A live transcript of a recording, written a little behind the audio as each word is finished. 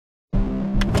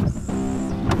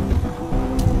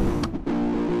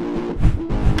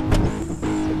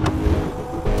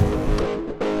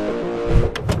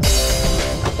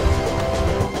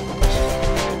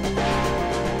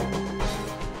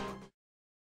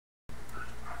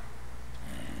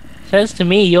says to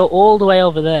me you're all the way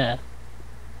over there.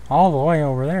 All the way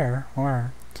over there?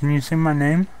 Where? Can you see my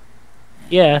name?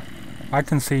 Yeah. I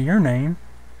can see your name.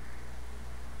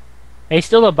 Are you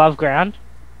still above ground?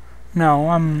 No,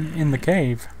 I'm in the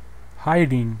cave.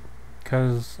 Hiding.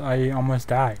 Because I almost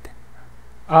died.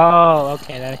 Oh,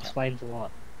 okay, that explains a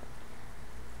lot.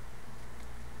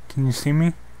 Can you see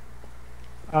me?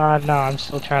 No, I'm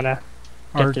still trying to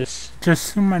get Or this. just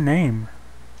see my name.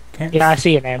 Can't Yeah, I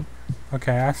see your name.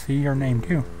 Okay, I see your name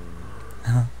too.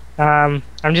 I'm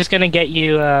just gonna get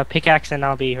you a pickaxe and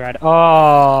I'll be right.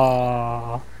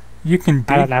 Oh, You can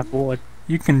I don't dig. have wood.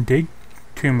 You can dig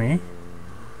to me.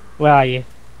 Where are you?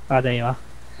 Oh, there you are.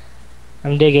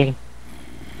 I'm digging.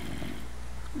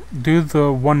 Do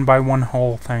the 1 by 1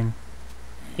 hole thing.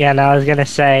 Yeah, no, I was gonna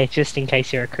say, just in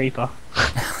case you're a creeper.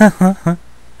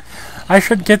 I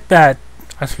should get that.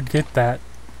 I should get that.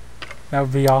 That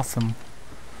would be awesome.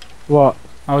 What?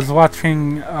 I was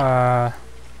watching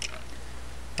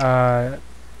Dan's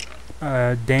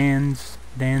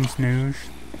news.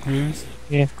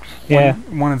 Yeah. Yeah.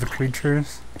 One of the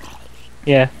creatures.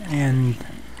 Yeah. And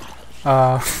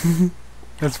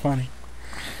that's funny.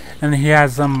 And he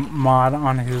has some mod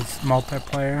on his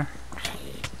multiplayer.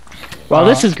 Well,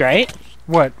 this is great.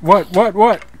 What?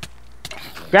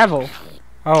 Gravel.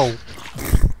 Oh.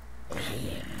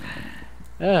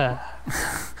 Ugh.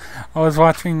 I was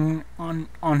watching on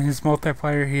his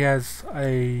multiplayer. He has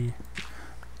a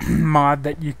mod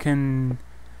that you can.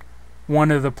 One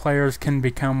of the players can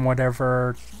become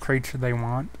whatever creature they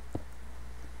want.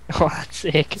 Oh, that's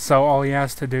sick. So all he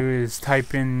has to do is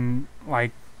type in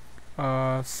like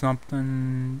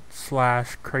something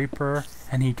 / creeper,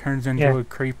 and he turns into a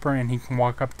creeper, and he can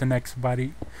walk up to next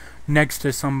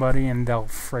to somebody, and they'll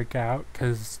freak out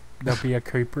because there'll be a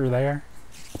creeper there.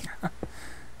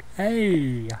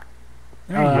 Hey,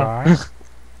 there you are.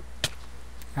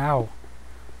 Ow.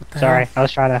 What the Sorry, hell? I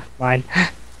was trying to mine.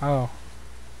 Oh.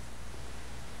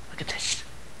 Look at this.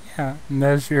 Yeah, and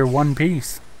there's your one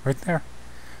piece right there.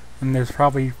 And there's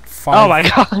probably Oh my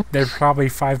god. There's probably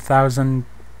 5,000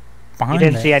 behind You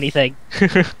didn't it. see anything.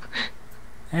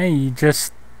 Hey, you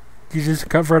just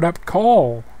covered up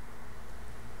coal.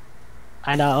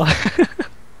 I know.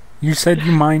 You said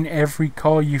you mine every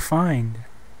coal you find.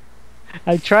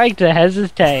 I'm trying to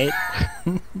hesitate.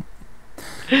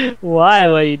 Why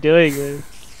were you doing this?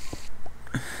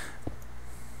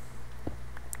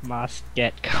 Must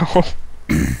get coal.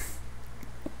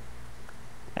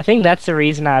 I think that's the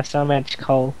reason I have so much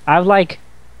coal.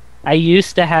 I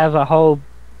used to have a whole,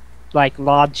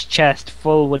 large chest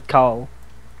full with coal.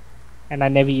 And I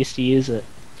never used to use it.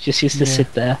 Just used to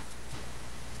sit there.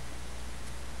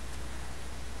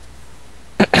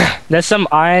 There's some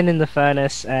iron in the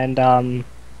furnace, and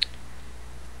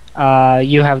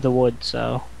you have the wood,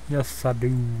 so. Yes, I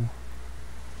do.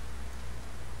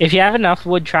 If you have enough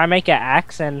wood, try make an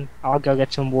axe, and I'll go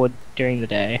get some wood during the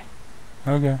day.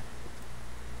 Okay.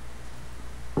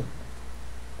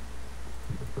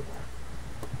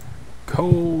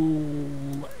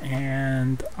 Coal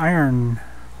and iron.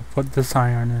 I'll put this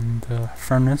iron in the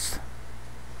furnace.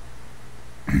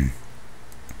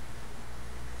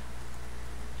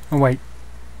 Oh wait.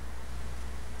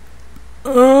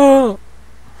 Oh,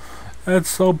 that's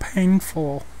so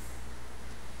painful.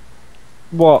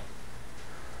 What?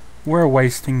 We're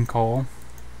wasting coal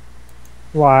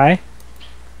Why?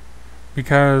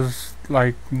 because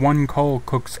one coal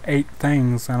cooks 8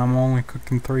 things and I'm only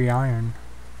cooking 3 iron.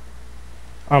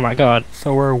 Oh my god.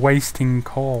 So we're wasting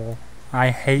coal.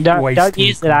 I hate wasting Don't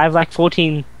use coal. it. I have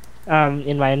 14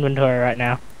 in my inventory right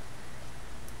now.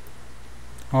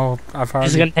 Oh, I've already.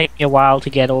 This is gonna take me a while to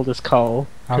get all this coal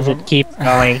because I've- it keeps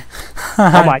going.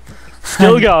 Oh my,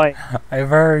 still going.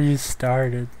 I've already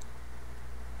started,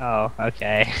 Oh,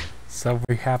 okay. so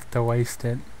we have to waste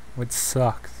it, which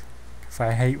sucks, because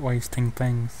I hate wasting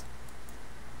things.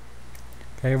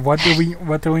 Okay, what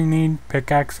do we need?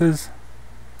 Pickaxes?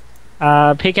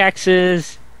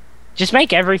 Pickaxes. Just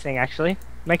make everything. Actually,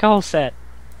 make a whole set.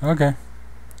 Okay.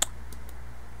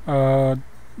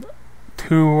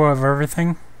 2 of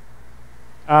everything?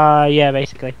 Yeah,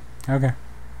 basically. Okay.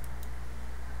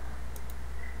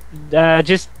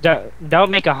 Just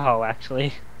don't make a hoe.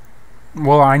 Actually.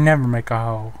 Well, I never make a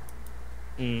hoe.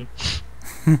 Mm.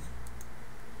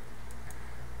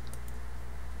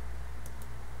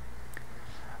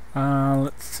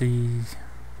 Let's see.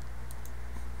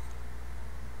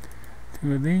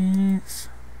 2 of these.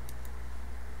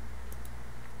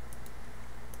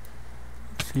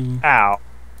 Let's see. Ow.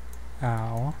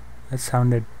 Ow. That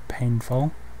sounded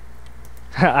painful.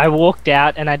 I walked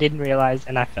out and I didn't realize,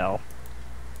 and I fell.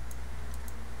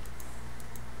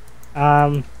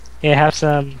 Here, have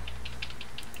some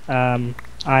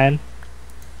iron.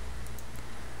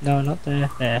 No, not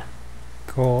there. There.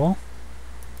 Cool.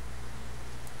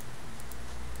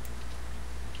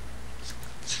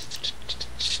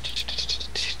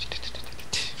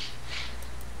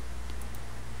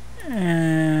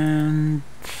 And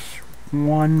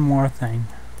one more thing.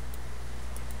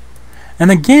 And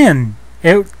again,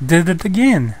 it did it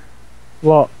again.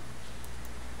 What?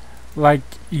 Like,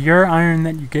 your iron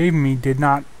that you gave me did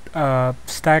not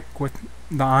stack with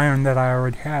the iron that I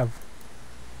already have.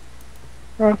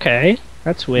 Okay,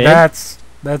 that's weird.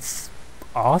 That's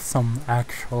awesome,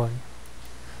 actually.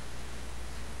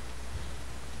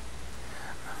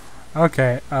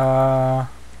 Okay, I'm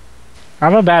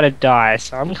about to die,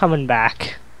 so I'm coming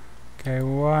back. okay,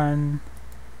 1,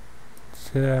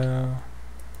 2,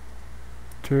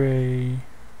 3,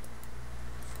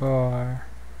 4.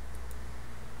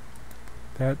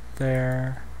 That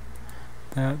there.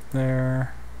 That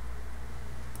there.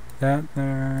 That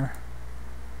there.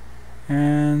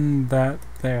 And that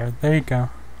there. There you go.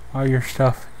 All your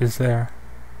stuff is there.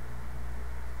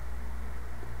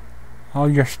 All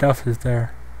your stuff is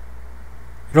there.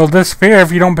 It'll disappear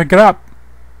if you don't pick it up.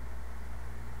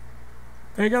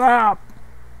 Pick it up!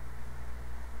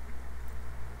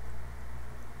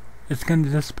 It's gonna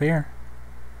disappear.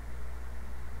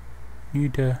 You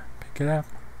need to pick it up.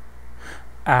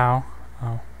 Ow.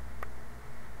 Oh.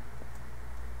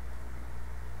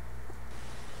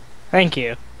 Thank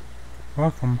you.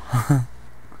 Welcome.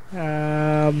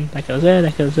 That goes there,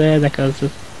 that goes there, that goes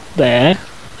there.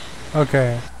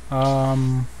 Okay,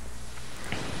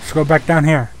 let's go back down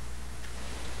here.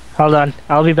 Hold on,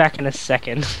 I'll be back in a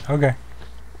second. Okay.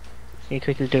 Can you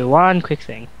quickly do one quick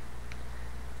thing?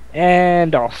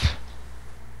 And off.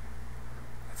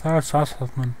 I thought I saw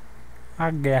something.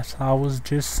 I guess I was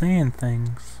just seeing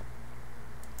things.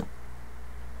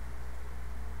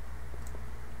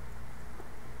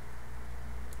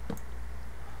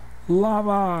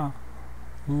 Lava!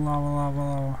 Lava, lava,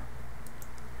 lava.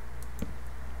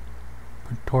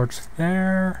 Put torch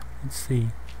there. Let's see.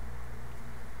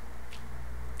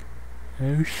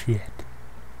 Oh shit.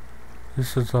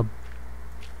 This is a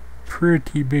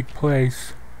pretty big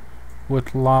place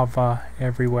with lava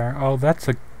everywhere. Oh, that's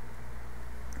a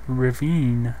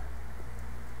ravine.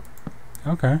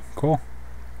 Okay, cool.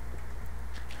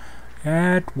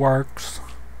 It works.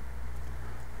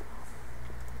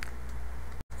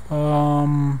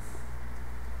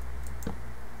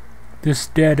 This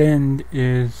dead end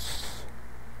is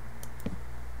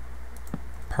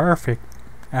perfect,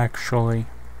 actually.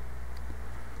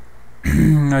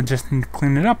 I just need to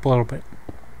clean it up a little bit.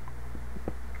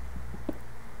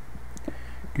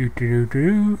 I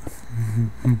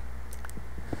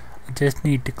just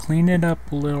need to clean it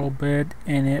up a little bit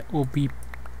and it will be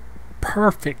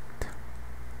perfect.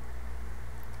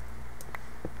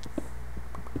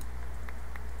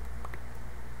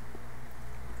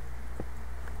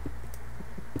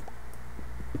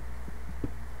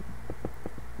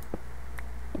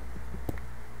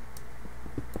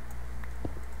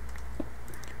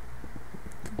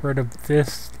 Get rid of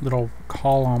this little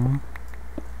column.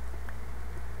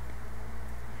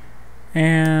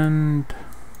 And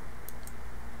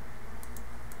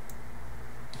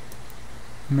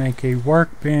make a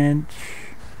workbench.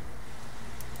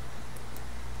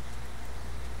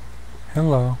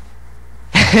 Hello.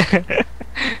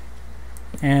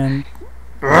 And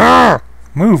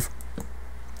move.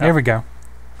 There we go.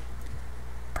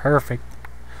 Perfect.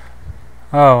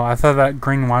 Oh, I thought that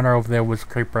green water over there was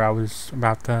creeper. I was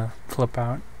about to flip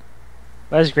out.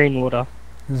 Where's green water?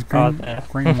 There's green, there.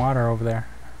 green water over there.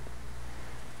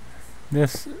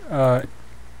 This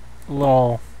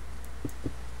little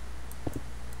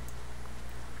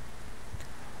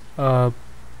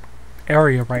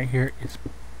area right here is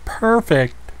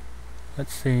perfect.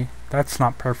 Let's see. That's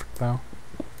not perfect though.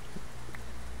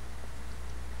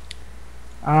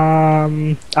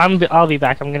 I'll be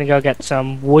back. I'm gonna go get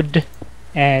some wood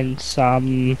and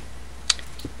some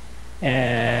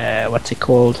what's it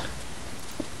called?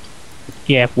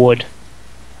 Yeah, wood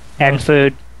and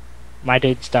food. My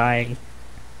dude's dying.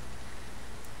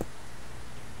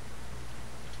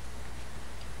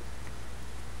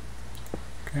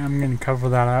 Okay, I'm gonna cover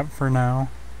that up for now.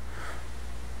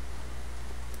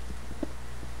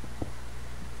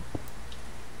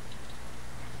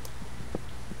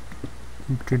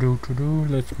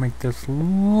 Let's make this a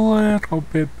little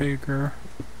bit bigger.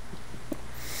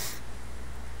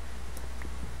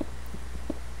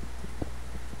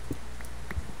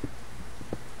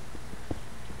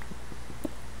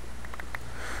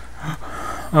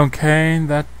 Okay,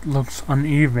 that looks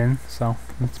uneven, so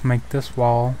let's make this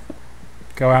wall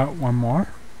go out one more.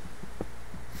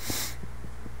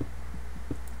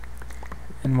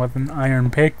 And with an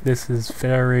iron pick, this is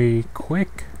very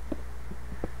quick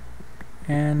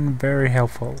and very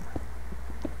helpful.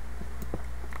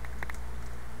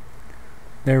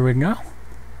 There we go.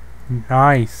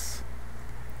 Nice.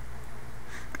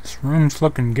 This room's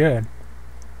looking good.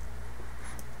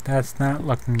 That's not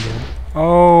looking good.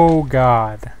 Oh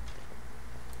God.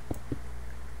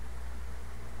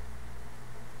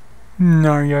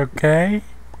 Are you okay?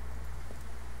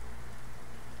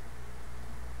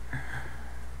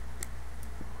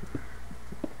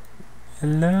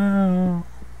 Hello?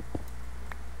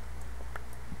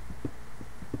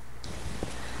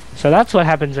 So that's what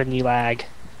happens when you lag.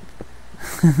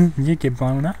 You get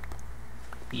blown up?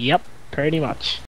 Yep, pretty much.